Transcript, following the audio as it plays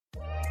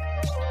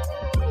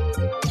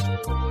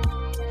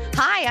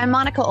Hi, I'm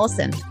Monica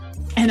Olson.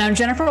 And I'm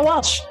Jennifer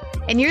Walsh.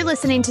 And you're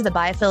listening to the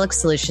Biophilic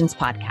Solutions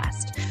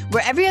podcast,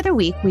 where every other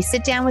week we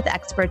sit down with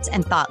experts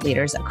and thought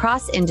leaders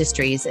across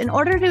industries in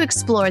order to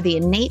explore the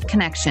innate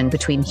connection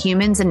between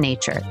humans and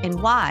nature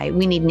and why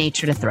we need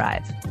nature to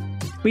thrive.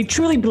 We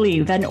truly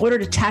believe that in order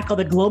to tackle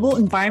the global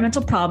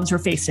environmental problems we're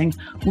facing,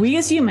 we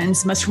as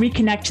humans must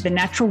reconnect to the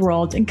natural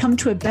world and come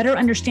to a better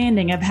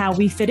understanding of how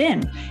we fit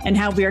in and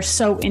how we are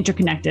so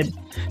interconnected.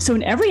 So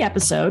in every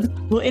episode,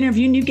 we'll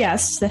interview new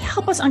guests that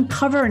help us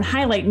uncover and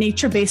highlight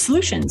nature-based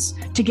solutions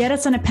to get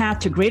us on a path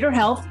to greater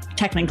health,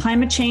 tackling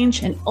climate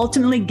change, and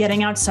ultimately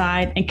getting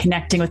outside and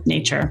connecting with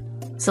nature.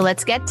 So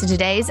let's get to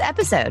today's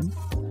episode.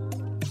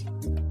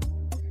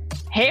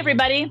 Hey,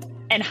 everybody.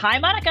 And hi,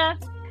 Monica.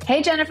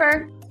 Hey,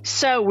 Jennifer.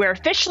 So we're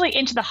officially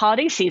into the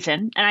holiday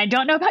season, and I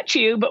don't know about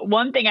you, but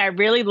one thing I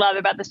really love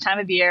about this time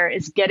of year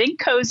is getting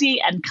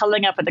cozy and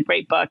cuddling up with a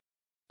great book.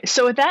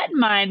 So with that in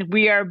mind,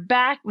 we are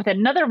back with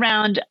another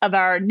round of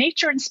our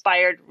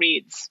nature-inspired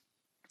reads.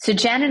 So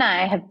Jen and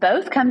I have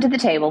both come to the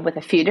table with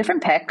a few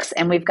different picks,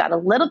 and we've got a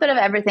little bit of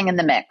everything in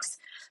the mix,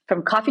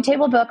 from coffee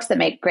table books that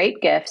make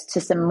great gifts to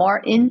some more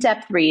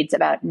in-depth reads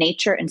about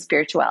nature and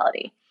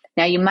spirituality.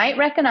 Now, you might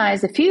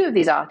recognize a few of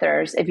these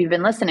authors if you've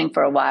been listening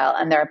for a while,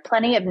 and there are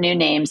plenty of new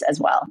names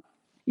as well.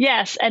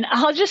 Yes, and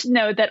I'll just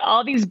note that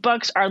all these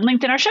books are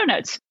linked in our show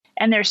notes,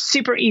 and they're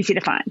super easy to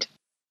find.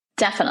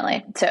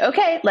 Definitely. So,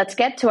 okay, let's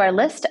get to our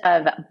list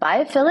of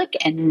biophilic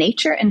and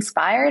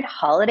nature-inspired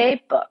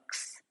holiday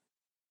books.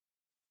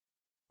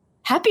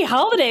 Happy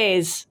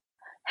holidays!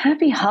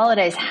 Happy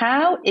holidays.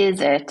 How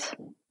is it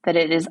that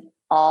it is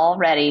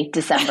already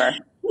December?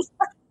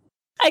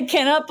 I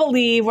cannot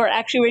believe we're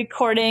actually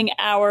recording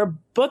our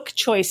book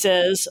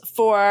choices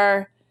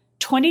for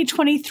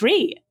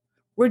 2023.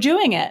 We're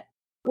doing it.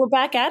 We're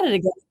back at it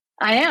again.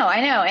 I know.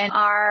 And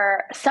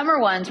our summer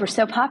ones were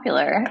so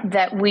popular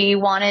that we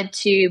wanted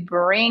to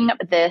bring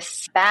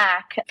this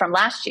back from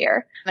last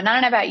year. And I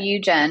don't know about you,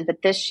 Jen,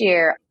 but this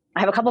year I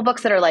have a couple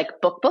books that are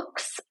like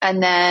books.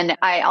 And then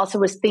I also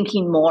was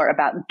thinking more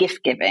about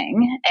gift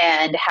giving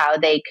and how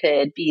they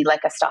could be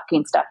like a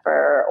stocking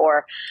stuffer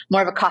or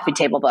more of a coffee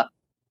table book.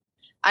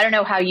 I don't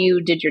know how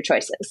you did your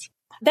choices.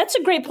 That's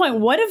a great point.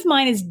 One of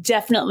mine is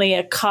definitely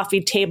a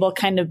coffee table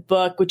kind of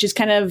book, which is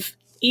kind of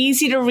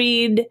easy to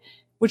read,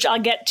 which I'll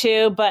get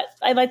to, but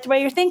I like the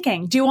way you're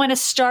thinking. Do you want to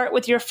start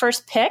with your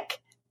first pick?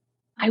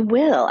 I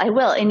will.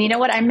 And you know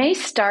what? I may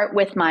start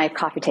with my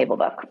coffee table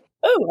book.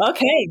 Oh,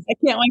 okay. I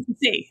can't wait to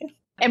see.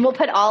 And we'll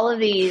put all of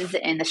these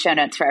in the show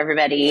notes for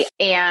everybody,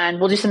 and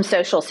we'll do some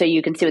social so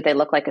you can see what they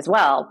look like as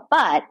well.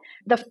 But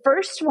the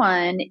first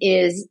one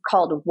is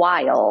called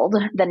Wild,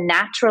 The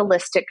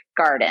Naturalistic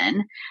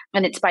Garden,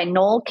 and it's by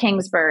Noel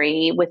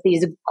Kingsbury with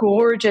these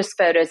gorgeous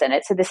photos in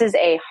it. So this is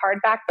a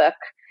hardback book,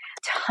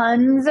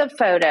 tons of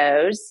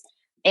photos,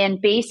 and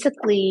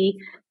basically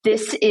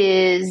this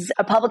is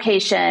a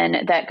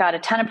publication that got a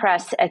ton of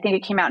press. I think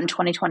it came out in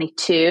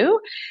 2022,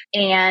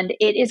 and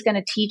it is going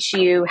to teach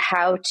you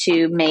how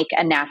to make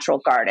a natural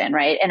garden,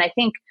 right? And I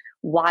think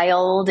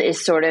wild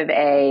is sort of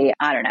a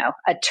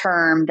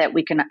term that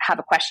we can have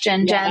a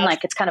question, Jen, Yes.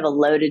 like it's kind of a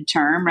loaded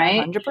term,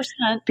 right?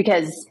 100%.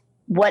 Because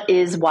what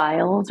is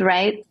wild,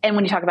 right? And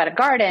when you talk about a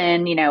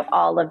garden,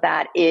 all of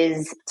that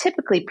is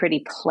typically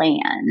pretty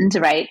planned,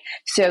 right?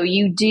 So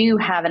you do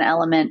have an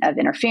element of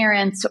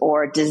interference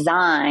or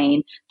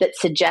design that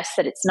suggests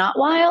that it's not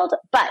wild.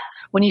 But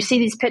when you see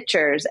these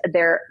pictures,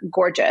 they're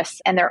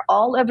gorgeous and they're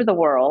all over the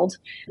world.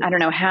 I don't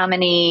know how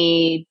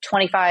many,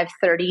 25,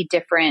 30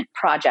 different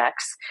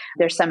projects.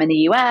 There's some in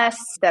the US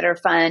that are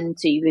fun.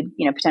 So you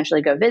could,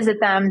 potentially go visit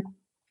them.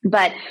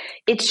 But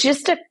it's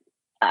just a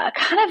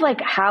kind of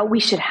like how we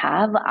should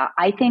have,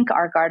 I think,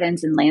 our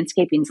gardens and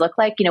landscapings look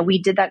like.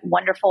 We did that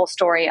wonderful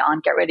story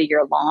on Get Rid of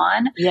Your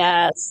Lawn.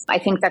 Yes. I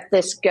think that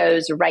this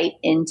goes right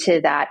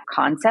into that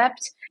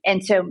concept.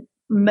 And so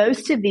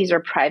most of these are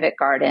private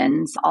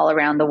gardens all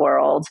around the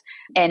world.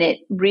 And it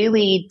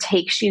really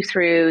takes you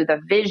through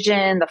the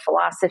vision, the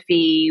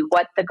philosophy,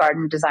 what the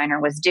garden designer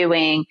was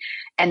doing.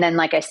 And then,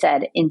 like I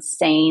said,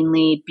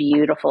 insanely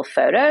beautiful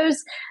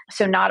photos.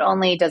 So not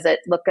only does it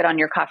look good on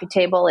your coffee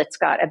table, it's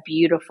got a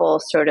beautiful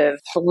sort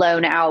of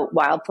flown out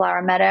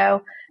wildflower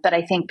meadow. But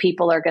I think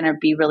people are going to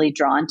be really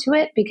drawn to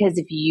it because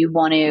if you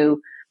want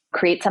to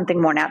create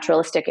something more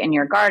naturalistic in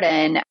your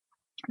garden,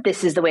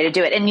 this is the way to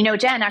do it. And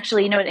Jen,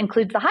 actually, it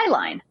includes the High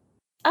Line.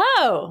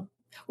 Oh,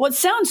 well, it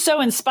sounds so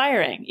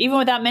inspiring, even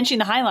without mentioning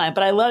the High Line.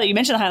 But I love that you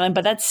mentioned the High Line,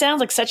 but that sounds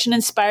like such an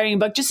inspiring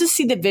book just to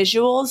see the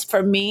visuals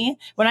for me.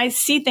 When I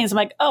see things, I'm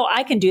like, oh,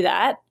 I can do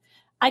that.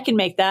 I can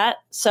make that.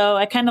 So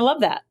I kind of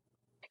love that.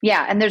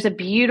 Yeah. And there's a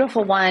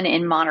beautiful one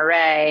in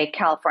Monterey,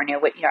 California.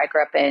 I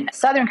grew up in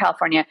Southern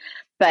California,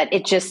 but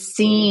it just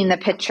seeing the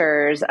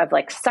pictures of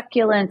like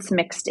succulents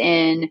mixed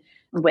in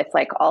with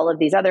like all of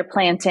these other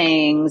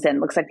plantings,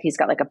 and looks like he's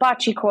got like a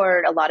bocce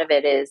court. A lot of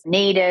it is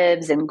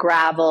natives and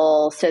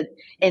gravel. So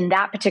in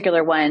that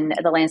particular one,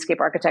 the landscape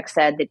architect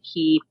said that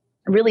he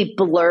really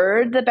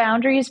blurred the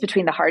boundaries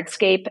between the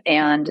hardscape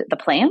and the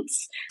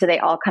plants. So they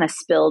all kind of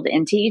spilled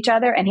into each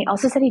other. And he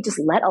also said he just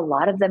let a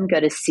lot of them go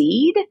to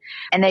seed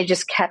and they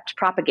just kept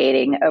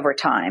propagating over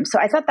time. So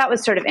I thought that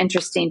was sort of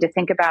interesting to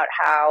think about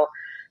how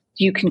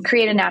you can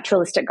create a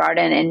naturalistic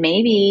garden and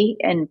maybe,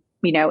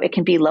 it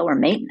can be lower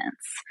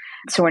maintenance.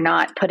 So we're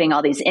not putting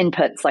all these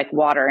inputs like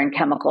water and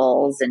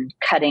chemicals and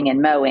cutting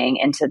and mowing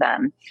into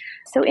them.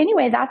 So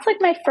anyway, that's like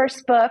my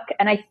first book.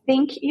 And I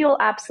think you'll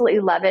absolutely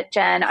love it,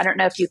 Jen. I don't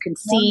know if you can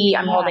see,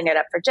 I'm holding it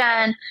up for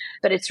Jen,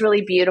 but it's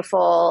really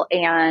beautiful.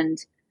 And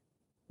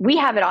we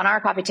have it on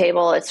our coffee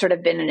table. It's sort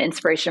of been an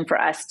inspiration for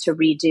us to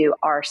redo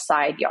our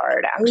side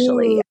yard,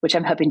 actually, which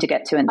I'm hoping to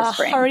get to in the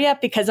spring. Hurry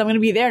up, because I'm going to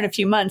be there in a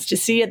few months to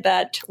see it.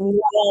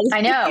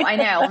 I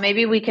know. Well,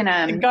 maybe we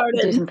can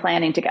do some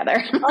planning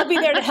together. I'll be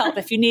there to help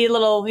if you need a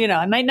little,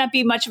 I might not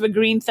be much of a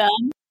green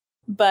thumb,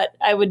 but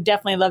I would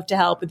definitely love to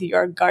help with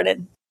your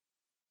garden.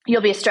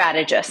 You'll be a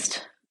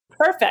strategist.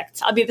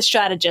 Perfect. I'll be the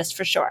strategist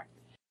for sure.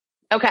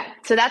 Okay.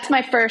 So that's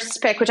my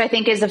first pick, which I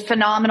think is a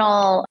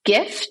phenomenal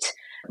gift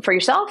for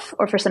yourself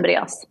or for somebody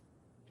else.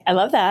 I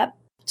love that.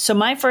 So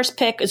my first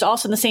pick is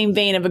also in the same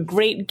vein of a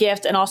great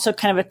gift and also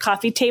kind of a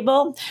coffee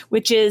table,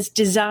 which is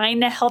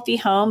Design a Healthy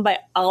Home by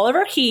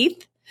Oliver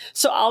Heath.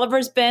 So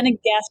Oliver's been a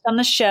guest on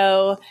the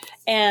show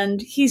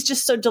and he's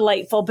just so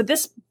delightful. But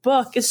this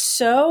book is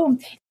so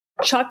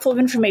chock full of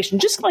information,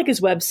 just like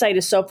his website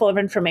is so full of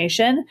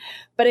information,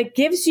 but it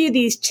gives you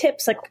these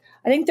tips. Like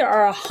I think there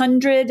are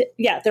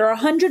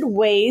 100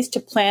 ways to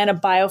plan a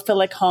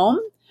biophilic home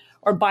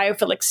or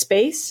biophilic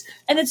space.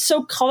 And it's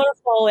so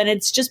colorful and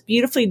it's just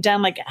beautifully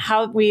done. Like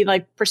how we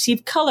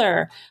perceive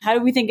color. How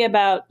do we think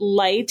about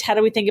light? How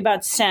do we think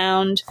about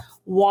sound,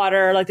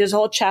 water? Like there's a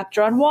whole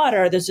chapter on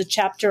water. There's a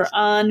chapter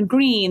on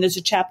green. There's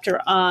a chapter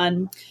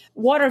on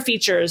water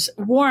features,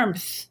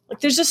 warmth.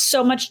 Like there's just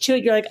so much to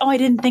it. You're like, oh, I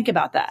didn't think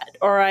about that.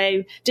 Or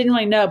I didn't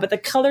really know, but the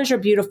colors are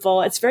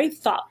beautiful. It's very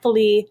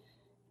thoughtfully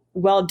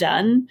well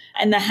done.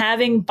 And the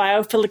having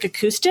biophilic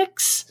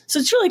acoustics. So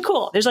it's really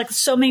cool. There's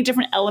so many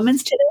different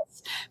elements to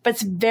this, but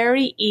it's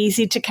very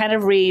easy to kind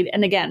of read.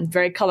 And again,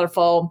 very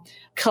colorful,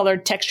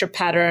 colored texture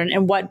pattern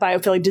and what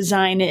biophilic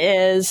design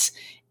is,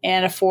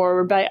 and a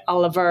foreword by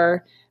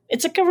Oliver.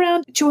 It's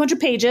around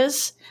 200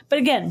 pages, but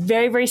again,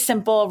 very, very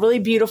simple, really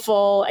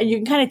beautiful. And you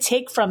can kind of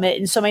take from it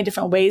in so many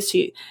different ways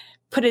to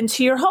put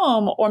into your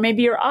home or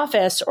maybe your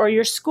office or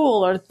your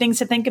school or things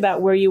to think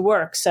about where you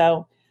work.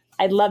 So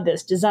I love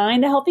this.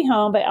 Design a Healthy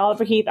Home by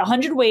Oliver Heath,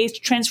 100 ways to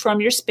transform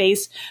your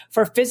space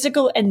for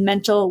physical and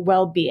mental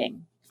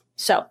well-being.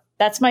 So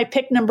that's my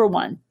pick number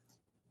one.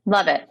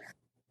 Love it.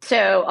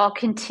 So I'll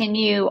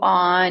continue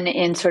on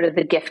in sort of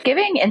the gift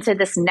giving. And so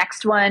this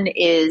next one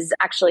is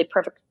actually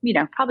perfect,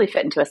 probably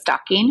fit into a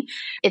stocking.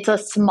 It's a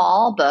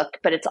small book,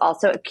 but it's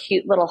also a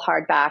cute little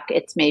hardback.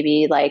 It's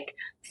maybe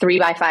 3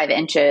 by 5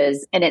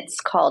 inches, and it's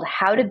called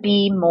How to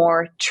Be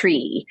More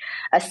Tree,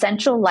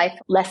 Essential Life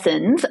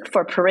Lessons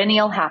for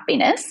Perennial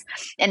Happiness.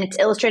 And it's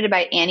illustrated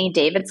by Annie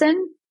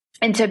Davidson.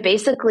 And so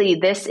basically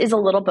this is a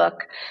little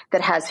book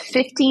that has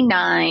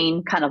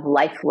 59 kind of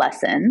life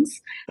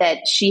lessons that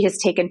she has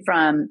taken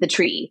from the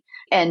tree.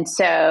 And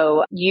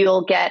so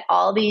you'll get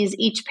all these,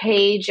 each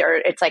page, or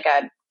it's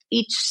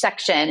each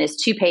section is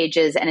 2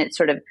 pages, and it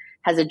sort of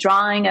has a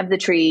drawing of the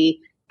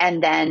tree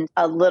and then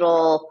a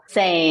little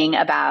saying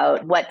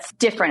about what's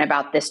different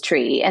about this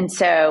tree. And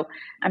so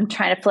I'm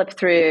trying to flip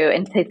through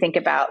and to think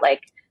about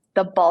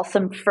the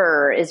balsam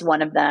fir is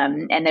one of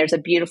them. And there's a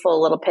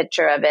beautiful little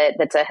picture of it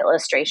that's an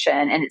illustration,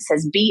 and it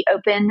says, be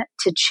open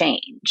to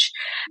change.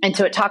 And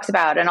so it talks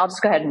about, and I'll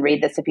just go ahead and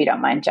read this if you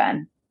don't mind,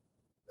 Jen.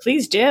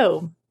 Please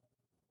do.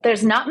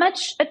 There's not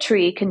much a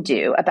tree can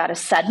do about a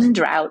sudden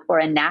drought or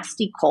a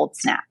nasty cold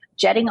snap.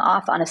 Jetting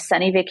off on a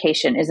sunny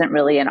vacation isn't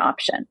really an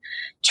option.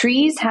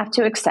 Trees have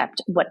to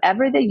accept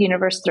whatever the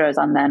universe throws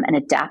on them and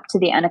adapt to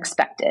the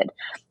unexpected.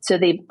 So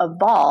they've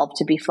evolved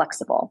to be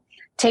flexible.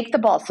 Take the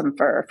balsam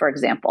fir, for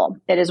example.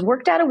 It has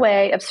worked out a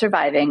way of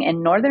surviving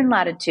in northern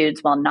latitudes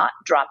while not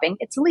dropping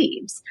its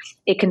leaves.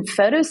 It can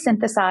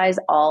photosynthesize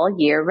all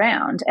year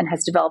round and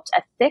has developed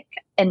a thick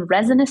and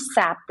resinous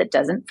sap that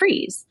doesn't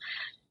freeze.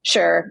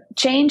 Sure,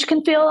 change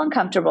can feel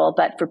uncomfortable,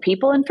 but for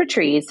people and for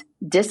trees,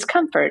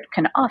 discomfort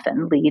can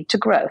often lead to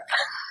growth.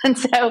 And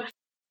so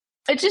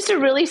it's just a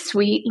really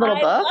sweet little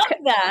book. I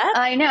love that.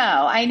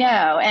 I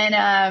know.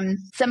 And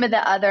some of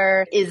the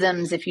other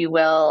isms, if you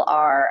will,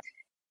 are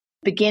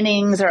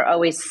beginnings are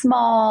always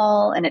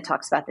small, and it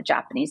talks about the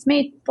Japanese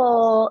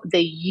maple, the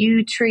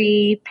yew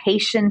tree,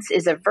 patience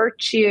is a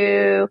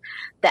virtue,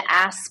 the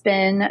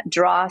aspen,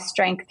 draw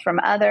strength from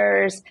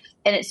others,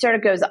 and it sort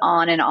of goes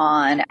on. And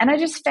I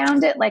just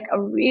found it a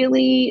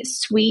really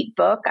sweet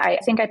book. I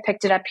think I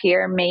picked it up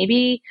here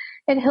maybe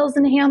at Hills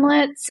and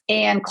Hamlets,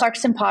 and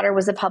Clarkson Potter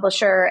was a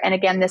publisher. And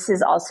again, this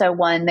is also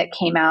one that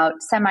came out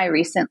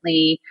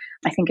semi-recently.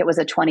 I think it was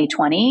a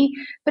 2020,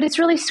 but it's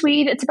really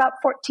sweet. It's about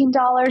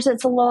 $14.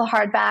 It's a little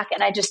hardback.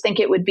 And I just think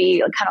it would be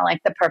kind of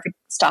the perfect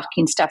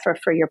stocking stuffer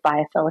for your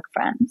biophilic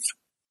friends.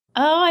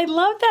 Oh, I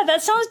love that.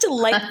 That sounds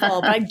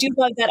delightful. But I do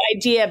love that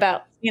idea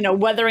about,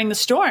 weathering the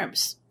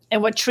storms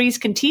and what trees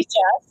can teach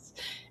us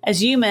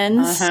as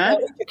humans,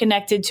 we're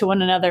connected to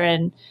one another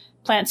and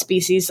plant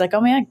species. Like,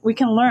 oh man, we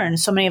can learn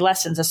so many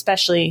lessons,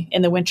 especially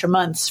in the winter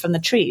months from the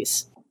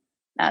trees.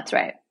 That's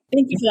right.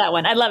 Thank you for that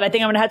one. I love it. I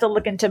think I'm going to have to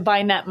look into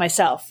buying that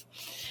myself.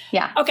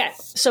 Yeah. Okay.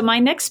 So my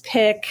next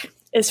pick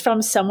is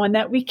from someone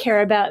that we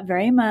care about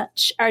very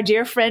much, our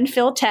dear friend,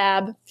 Phil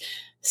Tabb.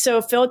 So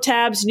Phil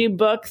Tabb's new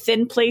book,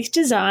 Thin Place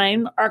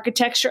Design,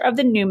 Architecture of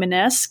the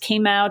Numinous,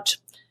 came out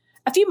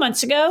a few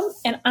months ago.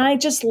 And I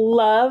just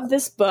love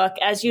this book.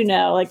 As you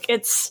know,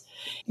 it's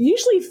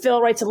usually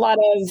Phil writes a lot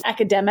of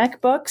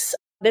academic books.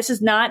 This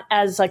is not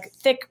as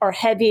thick or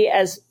heavy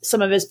as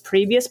some of his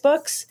previous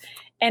books.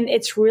 And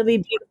it's really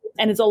beautiful.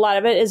 And a lot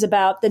of it is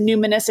about the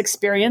numinous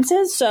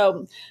experiences.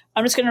 So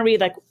I'm just going to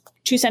read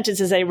 2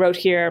 sentences I wrote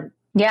here.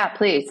 Yeah,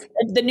 please.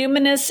 The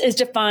numinous is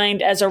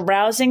defined as a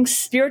rousing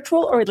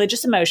spiritual or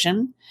religious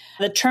emotion.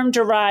 The term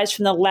derives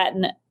from the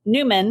Latin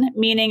numen,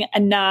 meaning a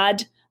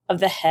nod of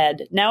the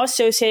head, now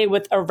associated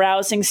with a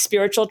rousing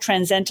spiritual,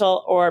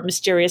 transcendental, or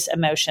mysterious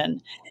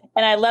emotion.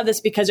 And I love this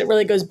because it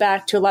really goes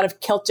back to a lot of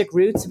Celtic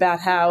roots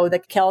about how the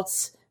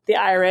Celts, the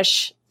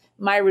Irish,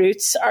 my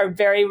roots are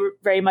very,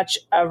 very much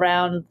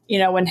around,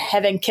 when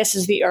heaven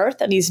kisses the earth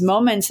and these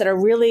moments that are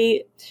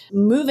really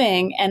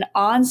moving and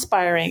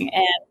awe-inspiring.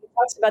 And it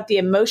talks about the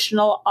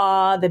emotional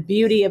awe, the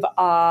beauty of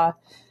awe.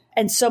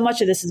 And so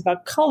much of this is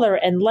about color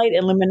and light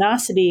and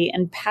luminosity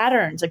and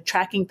patterns,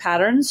 tracking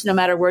patterns, no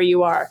matter where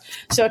you are.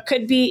 So it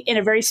could be in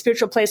a very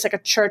spiritual place, like a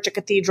church, a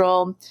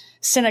cathedral,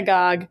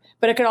 synagogue,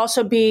 but it could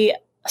also be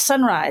a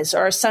sunrise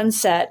or a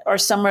sunset or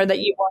somewhere that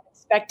you weren't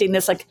expecting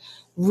this,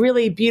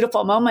 really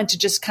beautiful moment to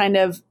just kind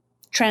of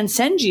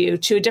transcend you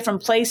to a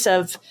different place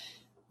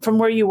from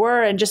where you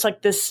were, and just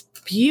this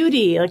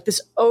beauty,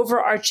 this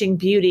overarching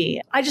beauty.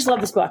 I just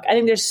love this book. I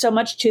think there's so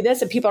much to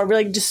this, and people are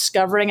really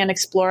discovering and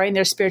exploring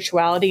their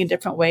spirituality in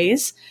different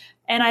ways.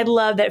 And I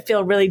love that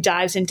Phil really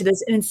dives into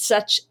this in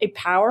such a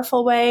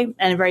powerful way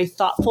and a very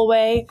thoughtful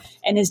way.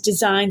 And his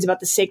designs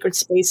about the sacred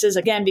spaces,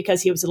 again,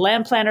 because he was a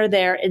land planner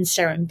there in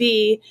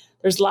Serenbe.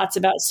 There's lots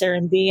about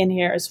Serenbe in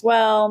here as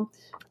well.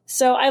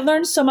 So I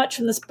learned so much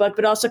from this book,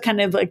 but also kind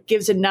of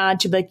gives a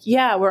nod to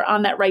yeah, we're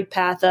on that right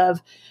path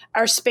of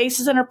our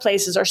spaces and our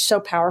places are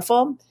so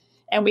powerful.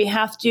 And we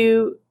have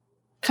to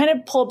kind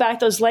of pull back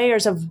those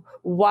layers of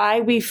why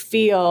we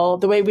feel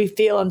the way we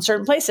feel in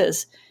certain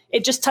places.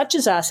 It just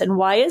touches us. And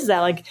why is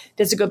that?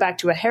 Does it go back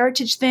to a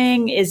heritage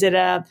thing? Is it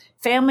a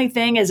family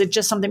thing? Is it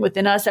just something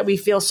within us that we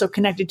feel so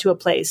connected to a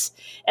place?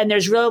 And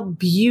there's real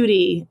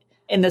beauty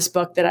in this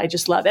book that I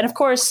just love. And of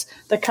course,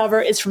 the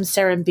cover is from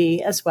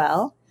Serenbe as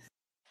well.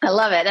 I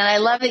love it. And I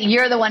love that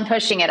you're the one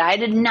pushing it. I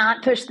did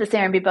not push the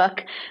Serenbe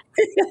book.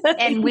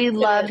 And we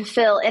love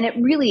Phil. And it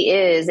really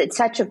is. It's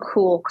such a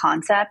cool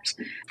concept,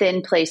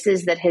 thin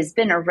places, that has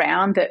been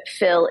around. But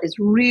Phil is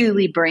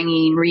really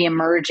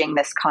reemerging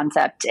this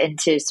concept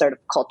into sort of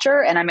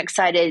culture. And I'm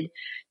excited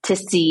to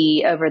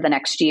see over the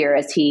next year,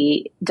 as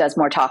he does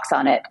more talks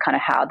on it, kind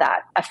of how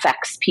that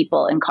affects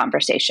people in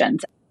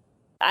conversations.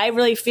 I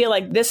really feel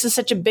like this is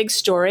such a big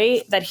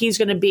story that he's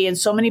going to be in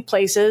so many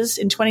places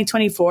in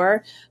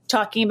 2024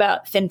 talking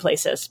about thin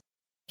places.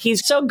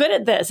 He's so good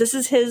at this. This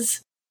is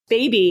his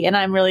baby, and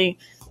I'm really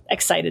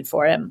excited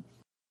for him.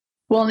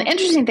 Well, the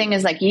interesting thing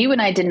is you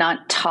and I did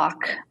not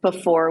talk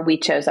before we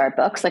chose our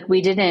books. I think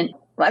we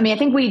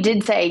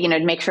did say,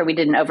 to make sure we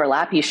didn't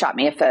overlap. You shot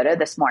me a photo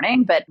this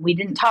morning, but we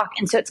didn't talk.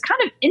 And so it's kind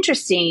of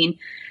interesting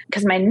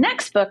because my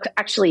next book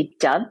actually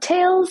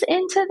dovetails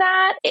into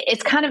that.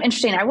 It's kind of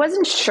interesting. I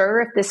wasn't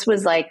sure if this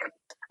was a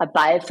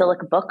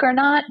biophilic book or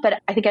not,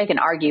 but I think I can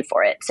argue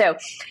for it. So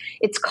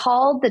it's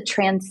called The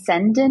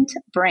Transcendent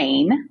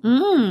Brain,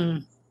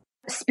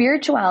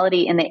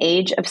 Spirituality in the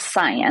Age of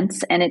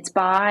Science. And it's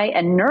by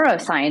a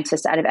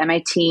neuroscientist out of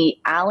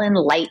MIT, Alan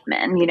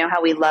Lightman. You know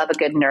how we love a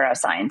good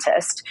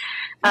neuroscientist.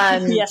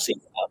 Yes, we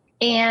do.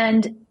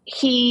 And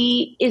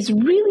he is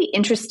really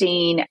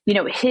interesting.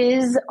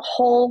 His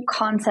whole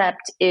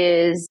concept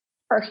is,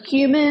 are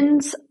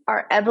humans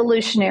are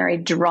evolutionary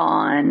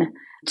drawn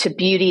to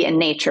beauty and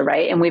nature,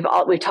 right? And we've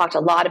talked a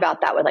lot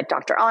about that with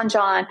Dr.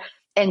 Anjan.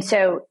 And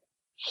so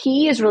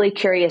he is really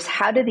curious,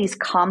 how do these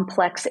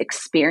complex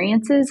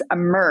experiences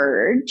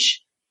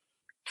emerge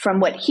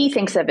from what he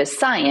thinks of as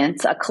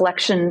science, a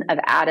collection of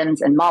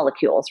atoms and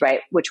molecules,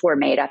 right, which we're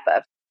made up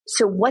of.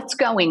 So what's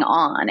going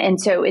on? And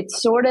so it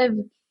sort of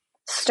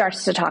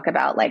starts to talk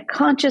about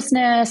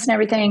consciousness and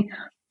everything.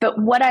 But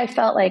what I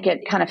felt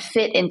it kind of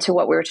fit into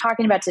what we were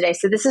talking about today.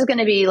 So this is going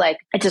to be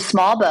it's a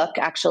small book,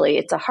 actually.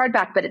 It's a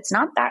hardback, but it's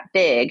not that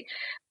big.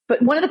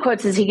 But one of the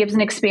quotes is he gives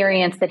an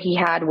experience that he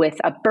had with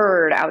a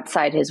bird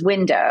outside his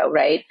window,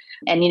 right?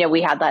 And,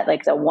 we had that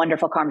the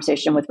wonderful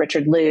conversation with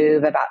Richard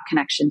Louv about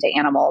connection to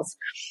animals.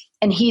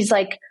 And he's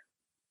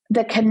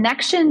the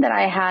connection that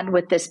I had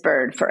with this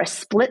bird for a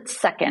split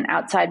second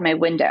outside my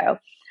window,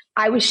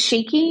 I was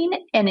shaking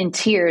and in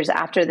tears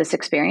after this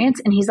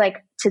experience. And he's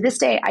to this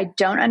day, I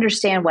don't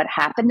understand what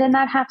happened in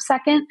that half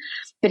second,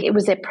 but it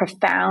was a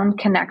profound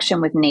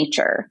connection with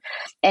nature.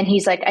 And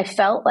he's like, I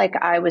felt like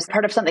I was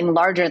part of something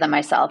larger than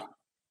myself.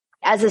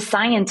 As a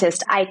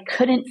scientist, I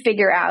couldn't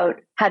figure out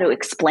how to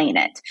explain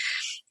it.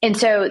 And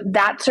so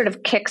that sort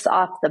of kicks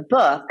off the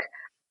book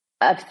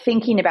of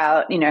thinking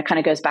about, it kind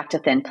of goes back to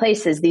Thin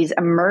Places, these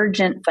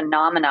emergent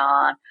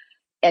phenomena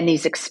and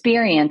these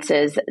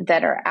experiences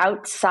that are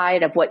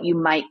outside of what you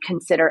might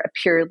consider a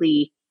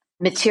purely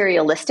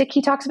materialistic,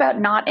 he talks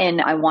about, not in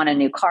I want a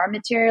new car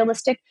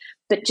materialistic,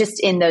 but just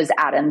in those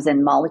atoms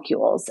and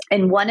molecules.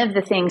 And one of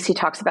the things he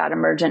talks about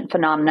emergent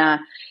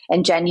phenomena,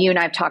 and Jen, you and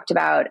I have talked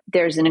about,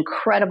 there's an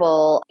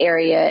incredible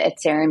area at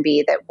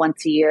Serenbe that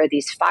once a year,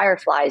 these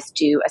fireflies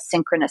do a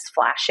synchronous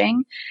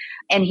flashing.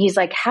 And he's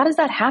like, how does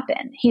that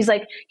happen? He's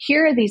like,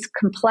 here are these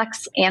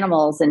complex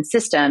animals and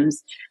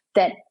systems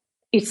that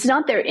it's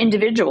not their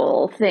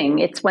individual thing.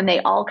 It's when they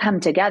all come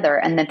together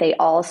and that they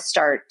all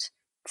start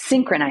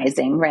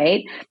synchronizing,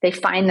 right? They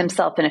find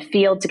themselves in a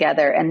field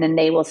together and then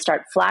they will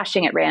start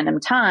flashing at random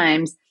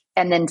times.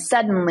 And then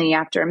suddenly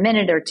after a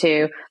minute or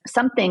two,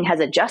 something has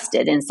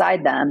adjusted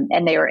inside them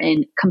and they are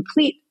in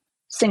complete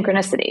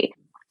synchronicity.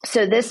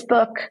 So this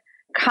book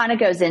kind of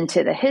goes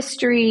into the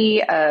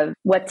history of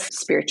what's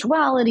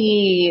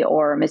spirituality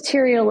or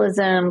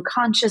materialism,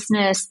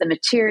 consciousness, the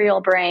material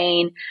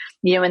brain,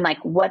 and like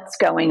what's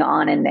going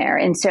on in there.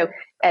 And so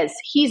as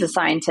he's a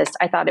scientist,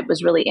 I thought it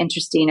was really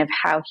interesting of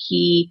how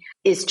he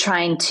is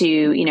trying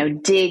to,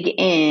 dig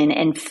in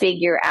and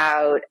figure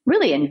out,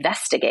 really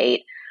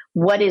investigate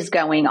what is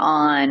going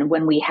on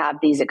when we have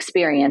these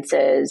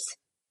experiences,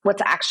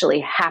 what's actually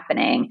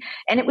happening.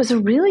 And it was a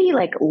really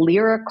like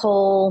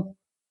lyrical,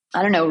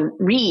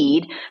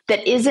 read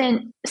that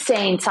isn't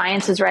saying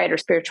science is right or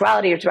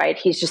spirituality is right.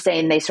 He's just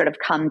saying they sort of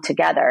come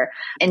together.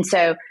 And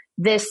so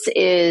this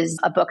is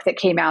a book that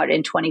came out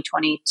in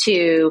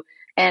 2022.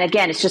 And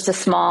again, it's just a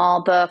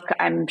small book.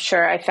 I'm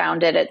sure I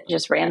found it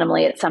just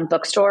randomly at some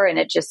bookstore and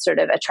it just sort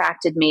of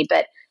attracted me.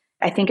 But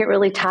I think it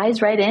really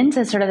ties right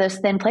into sort of those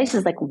thin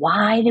places. Like,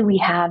 why do we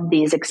have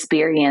these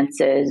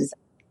experiences,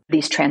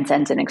 these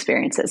transcendent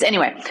experiences?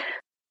 Anyway.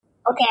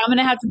 Okay, I'm going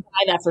to have to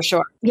buy that for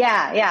sure.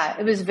 Yeah.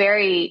 It was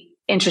very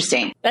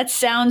interesting. That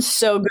sounds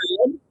so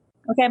good.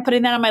 Okay, I'm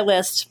putting that on my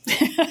list.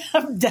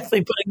 I'm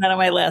definitely putting that on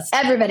my list.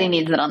 Everybody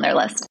needs it on their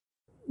list.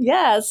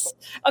 Yes.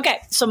 Okay,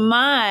 so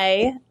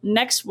my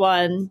next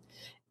one,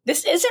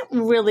 this isn't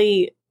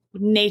really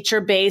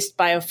nature-based,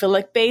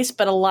 biophilic-based,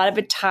 but a lot of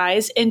it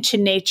ties into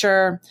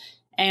nature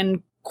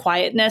and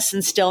quietness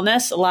and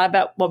stillness, a lot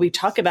about what we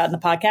talk about in the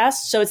podcast.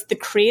 So it's The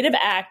Creative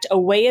Act, A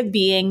Way of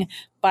Being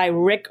by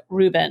Rick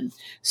Rubin.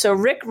 So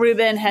Rick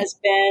Rubin has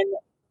been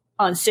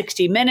on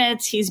 60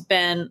 Minutes. He's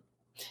been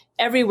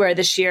everywhere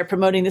this year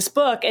promoting this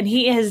book. And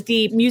he is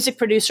the music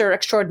producer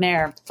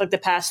extraordinaire for like the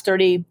past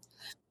 30,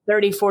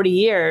 40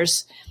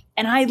 years.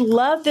 And I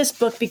love this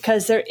book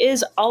because there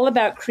is all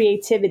about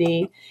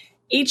creativity.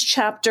 Each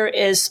chapter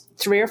is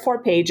 3 or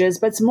 4 pages,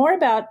 but it's more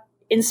about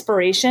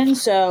inspiration.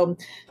 So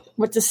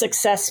what does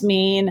success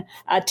mean?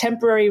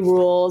 Temporary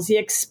rules, the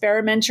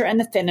experimenter and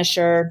the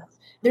finisher.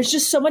 There's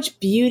just so much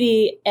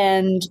beauty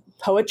and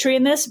poetry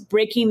in this,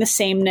 breaking the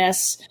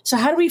sameness. So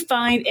how do we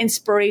find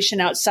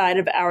inspiration outside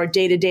of our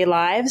day-to-day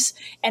lives?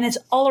 And it's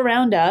all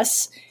around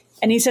us.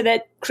 And he said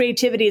that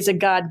creativity is a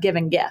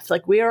God-given gift.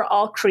 Like, we are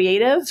all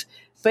creative,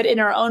 but in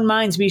our own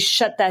minds, we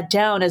shut that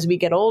down as we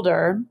get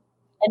older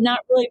and not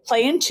really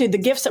play into the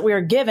gifts that we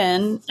are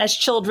given as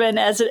children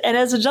and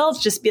as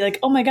adults. Just be like,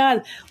 oh my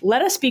God,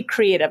 let us be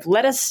creative.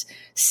 Let us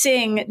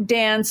sing,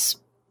 dance,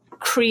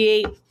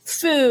 create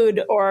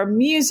food or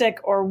music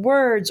or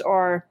words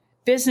or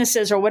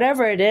businesses or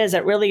whatever it is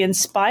that really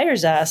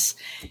inspires us.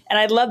 And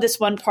I love this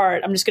one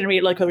part. I'm just going to read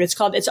it really quickly. It's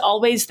called, It's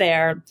Always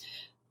There.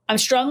 I'm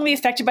strongly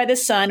affected by the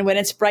sun. When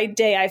it's bright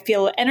day, I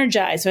feel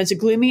energized. When it's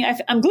gloomy,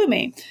 I'm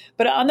gloomy.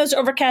 But on those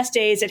overcast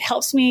days, it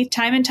helps me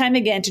time and time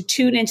again to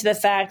tune into the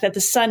fact that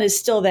the sun is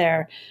still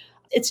there.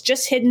 It's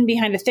just hidden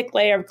behind a thick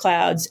layer of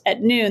clouds.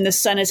 At noon, the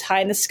sun is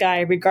high in the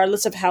sky,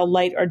 regardless of how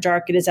light or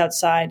dark it is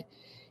outside.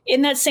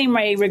 In that same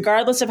way,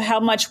 regardless of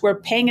how much we're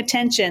paying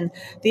attention,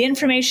 the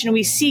information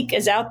we seek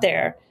is out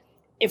there.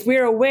 If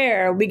we're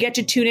aware, we get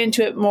to tune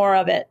into it, more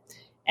of it.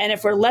 And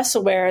if we're less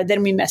aware,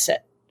 then we miss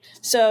it.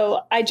 So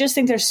I just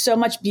think there's so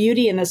much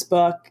beauty in this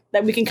book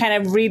that we can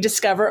kind of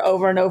rediscover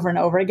over and over and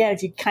over again.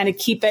 If you kind of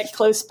keep it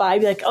close by,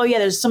 be like, oh yeah,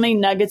 there's so many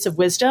nuggets of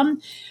wisdom.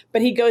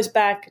 But he goes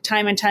back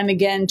time and time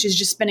again to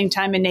just spending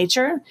time in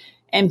nature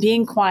and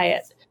being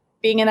quiet,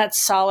 being in that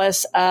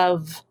solace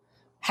of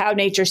how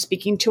nature's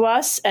speaking to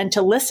us, and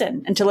to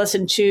listen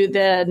to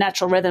the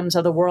natural rhythms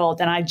of the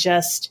world. And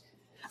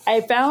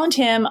I found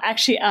him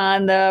actually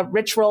on the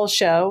Rich Roll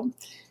show,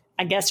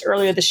 I guess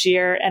earlier this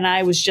year, and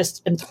I was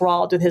just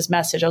enthralled with his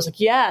message. I was like,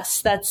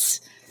 yes,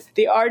 that's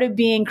the art of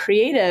being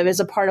creative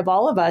is a part of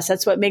all of us.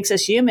 That's what makes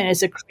us human,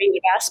 is a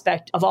creative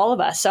aspect of all of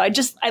us. So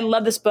I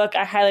love this book.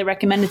 I highly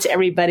recommend it to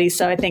everybody.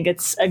 So I think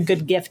it's a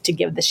good gift to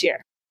give this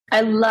year.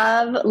 I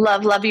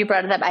love you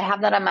brought it up. I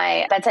have that on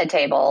my bedside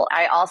table.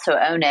 I also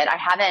own it.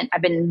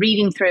 I've been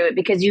reading through it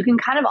because you can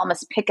kind of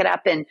almost pick it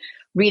up and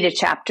read a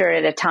chapter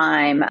at a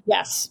time.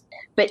 Yes.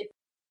 But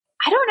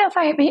I don't know if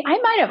I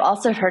might have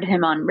also heard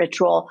him on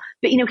Ritual,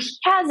 but he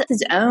has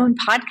his own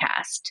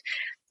podcast,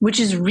 which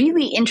is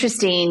really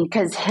interesting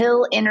because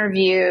he'll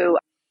interview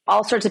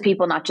all sorts of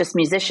people, not just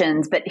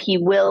musicians, but he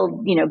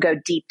will, go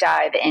deep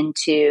dive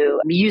into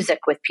music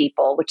with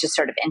people, which is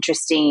sort of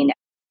interesting.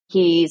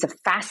 He's a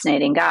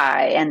fascinating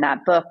guy. And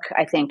that book,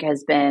 I think,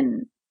 has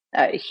been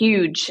a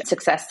huge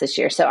success this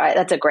year. So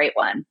that's a great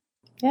one.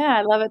 Yeah,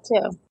 I love it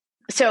too.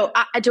 So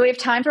do we have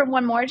time for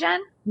one more,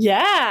 Jen?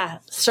 Yeah,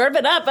 serve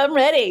it up. I'm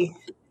ready.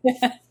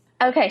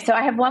 Okay, so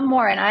I have one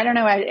more, and I don't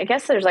know, I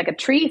guess there's like a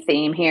tree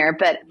theme here,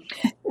 but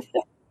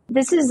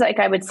this is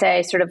I would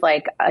say sort of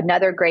like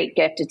another great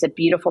gift. It's a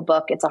beautiful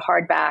book. It's a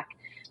hardback,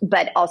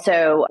 but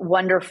also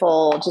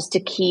wonderful just to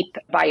keep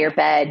by your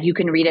bed. You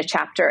can read a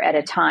chapter at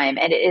a time,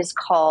 and it is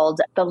called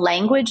The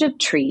Language of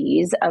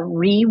Trees, A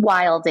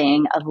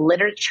Rewilding of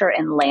Literature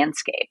and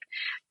Landscape.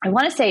 I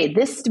want to say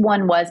this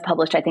one was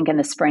published, I think, in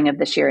the spring of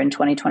this year in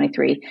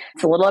 2023.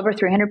 It's a little over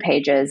 300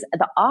 pages.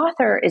 The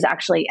author is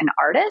actually an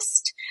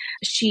artist.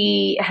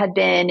 She had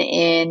been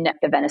in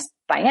the Venice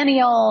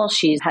Biennial.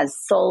 She has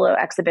solo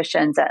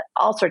exhibitions at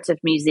all sorts of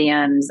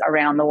museums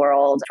around the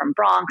world, from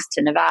Bronx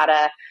to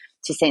Nevada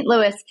to St.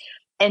 Louis.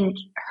 And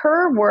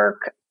her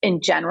work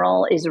in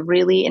general is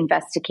really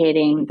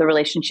investigating the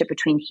relationship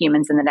between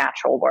humans and the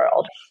natural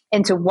world.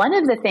 And so one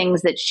of the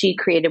things that she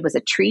created was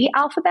a tree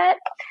alphabet.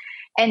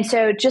 And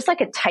so just like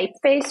a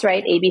typeface,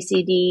 right? A, B,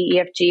 C, D, E,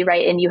 F, G,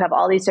 right? And you have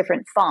all these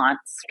different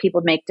fonts.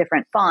 People make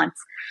different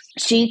fonts.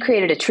 She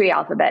created a tree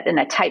alphabet and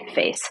a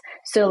typeface.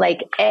 So like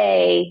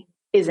A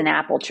is an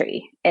apple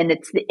tree, and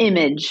it's the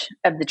image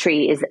of the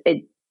tree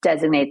it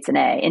designates an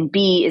A, and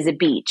B is a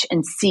beech,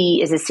 and C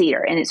is a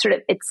cedar. And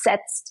it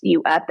sets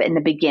you up in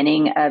the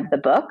beginning of the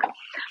book.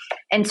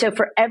 And so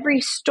for every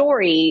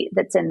story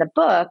that's in the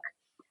book,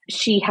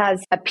 she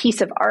has a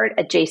piece of art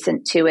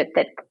adjacent to it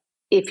that,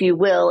 if you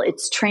will,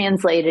 it's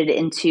translated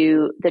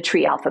into the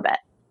tree alphabet.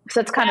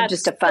 So it's kind of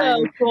just a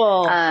fun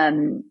cool.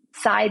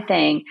 Side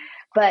thing,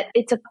 but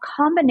it's a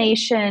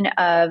combination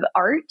of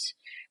art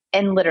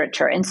and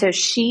literature. And so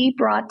she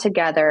brought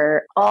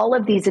together all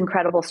of these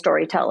incredible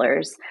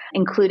storytellers,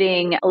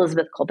 including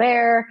Elizabeth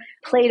Colbert,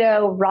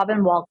 Plato,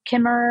 Robin Wall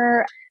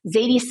Kimmerer,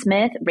 Zadie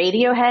Smith,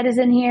 Radiohead is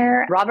in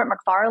here, Robert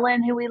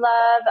McFarlane, who we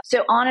love.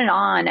 So on and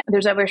on.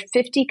 There's over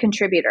 50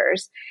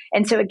 contributors.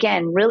 And so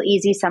again, real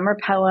easy. Some are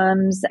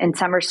poems and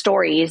some are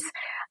stories,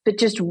 but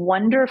just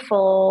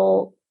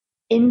wonderful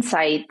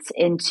insights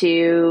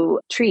into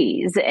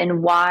trees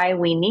and why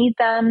we need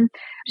them.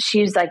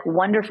 She's like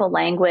wonderful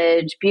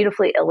language,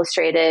 beautifully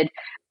illustrated.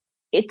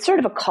 It's sort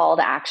of a call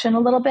to action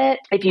a little bit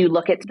if you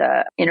look at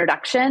the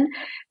introduction,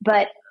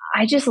 but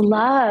I just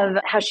love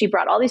how she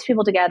brought all these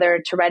people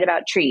together to write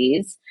about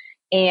trees.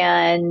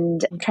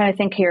 And I'm trying to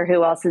think here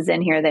who else is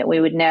in here that we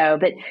would know,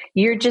 but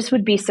you just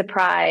would be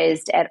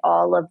surprised at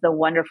all of the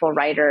wonderful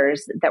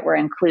writers that were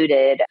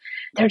included.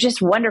 They're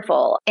just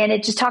wonderful. And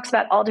it just talks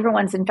about all different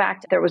ones. In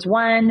fact, there was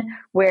one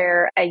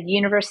where a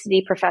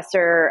university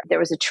professor, there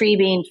was a tree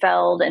being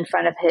felled in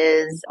front of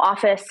his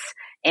office,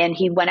 and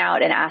he went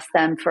out and asked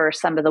them for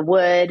some of the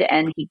wood,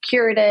 and he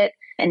cured it,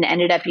 and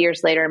ended up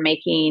years later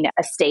making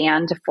a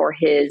stand for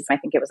his, I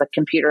think it was a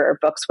computer or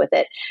books with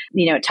it.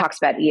 It talks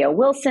about E.O.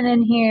 Wilson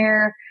in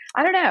here.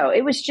 I don't know.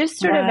 It was just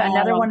sort of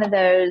another one of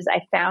those.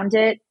 I found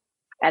it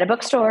at a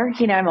bookstore.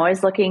 I'm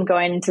always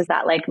going into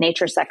that like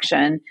nature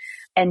section,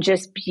 and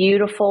just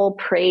beautiful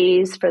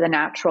praise for the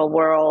natural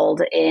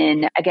world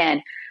in,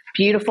 again,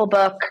 beautiful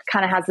book,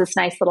 kind of has this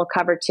nice little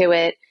cover to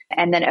it,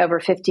 and then over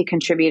 50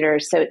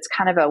 contributors. So it's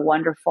kind of a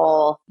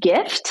wonderful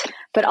gift,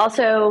 but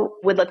also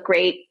would look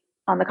great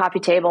on the coffee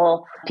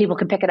table. People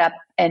can pick it up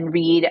and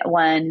read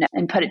one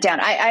and put it down.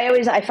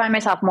 I find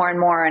myself more and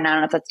more, and I don't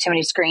know if that's too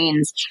many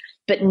screens,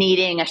 but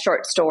needing a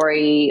short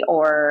story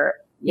or,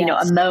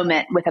 a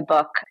moment with a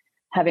book,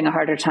 having a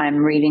harder time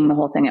reading the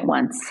whole thing at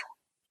once.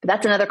 But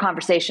that's another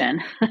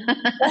conversation.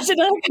 That's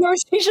another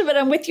conversation, but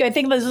I'm with you. I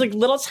think there's like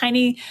little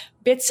tiny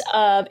bits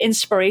of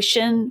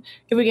inspiration.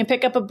 If we can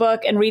pick up a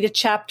book and read a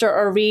chapter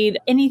or read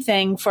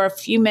anything for a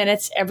few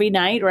minutes every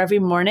night or every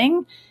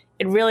morning,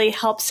 it really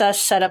helps us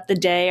set up the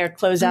day or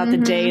close out the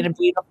day in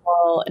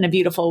a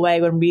beautiful way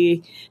when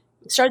we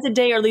start the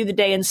day or leave the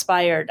day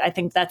inspired. I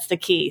think that's the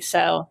key.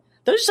 So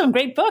those are some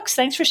great books.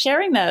 Thanks for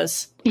sharing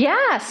those.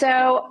 Yeah.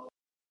 So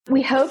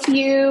we hope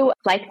you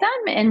like them,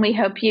 and we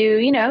hope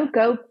you,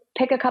 go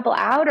pick a couple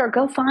out or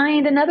go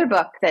find another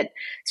book that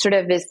sort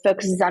of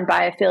focuses on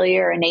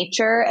biophilia or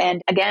nature.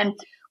 And again,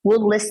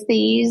 we'll list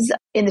these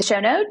in the show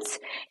notes.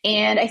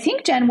 And I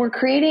think, Jen, we're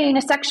creating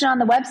a section on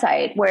the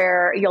website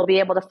where you'll be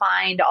able to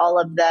find all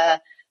of the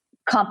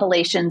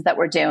compilations that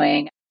we're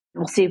doing.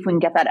 We'll see if we can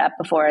get that up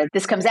before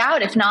this comes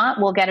out. If not,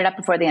 we'll get it up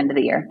before the end of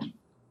the year.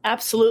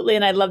 Absolutely.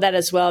 And I love that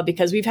as well,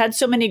 because we've had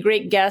so many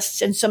great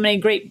guests and so many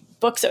great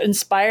books that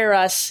inspire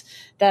us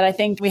that I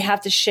think we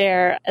have to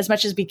share as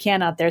much as we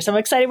can out there. So I'm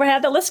excited we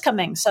have the list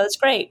coming. So it's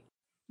great.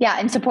 Yeah.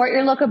 And support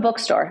your local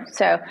bookstore.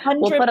 So 100%.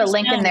 We'll put a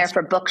link in there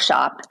for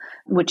Bookshop,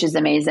 which is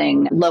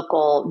amazing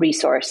local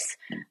resource,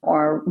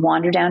 or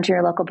wander down to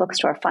your local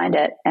bookstore, find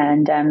it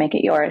and make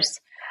it yours.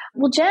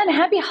 Well, Jen,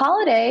 happy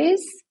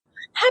holidays.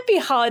 Happy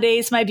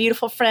holidays, my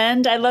beautiful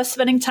friend. I love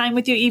spending time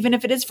with you, even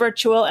if it is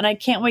virtual, and I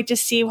can't wait to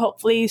see you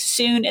hopefully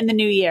soon in the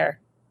new year.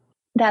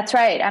 That's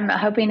right. I'm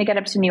hoping to get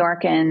up to New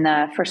York in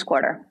the first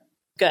quarter.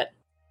 Good.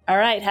 All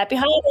right. Happy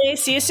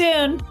holidays. See you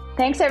soon.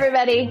 Thanks,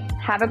 everybody.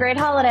 Have a great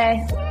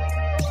holiday.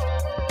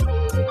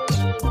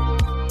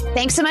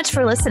 Thanks so much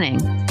for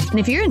listening. And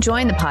if you're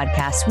enjoying the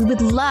podcast, we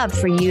would love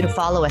for you to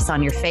follow us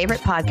on your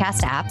favorite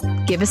podcast app,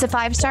 give us a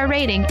 5-star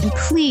rating, and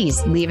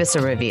please leave us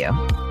a review.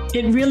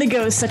 It really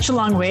goes such a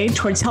long way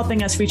towards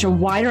helping us reach a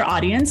wider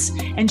audience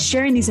and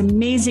sharing these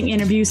amazing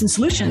interviews and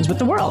solutions with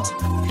the world.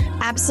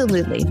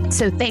 Absolutely.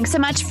 So thanks so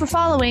much for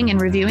following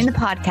and reviewing the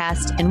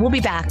podcast, and we'll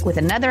be back with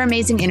another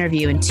amazing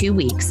interview in 2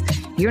 weeks.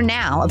 You're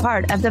now a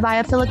part of the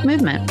Biophilic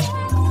movement.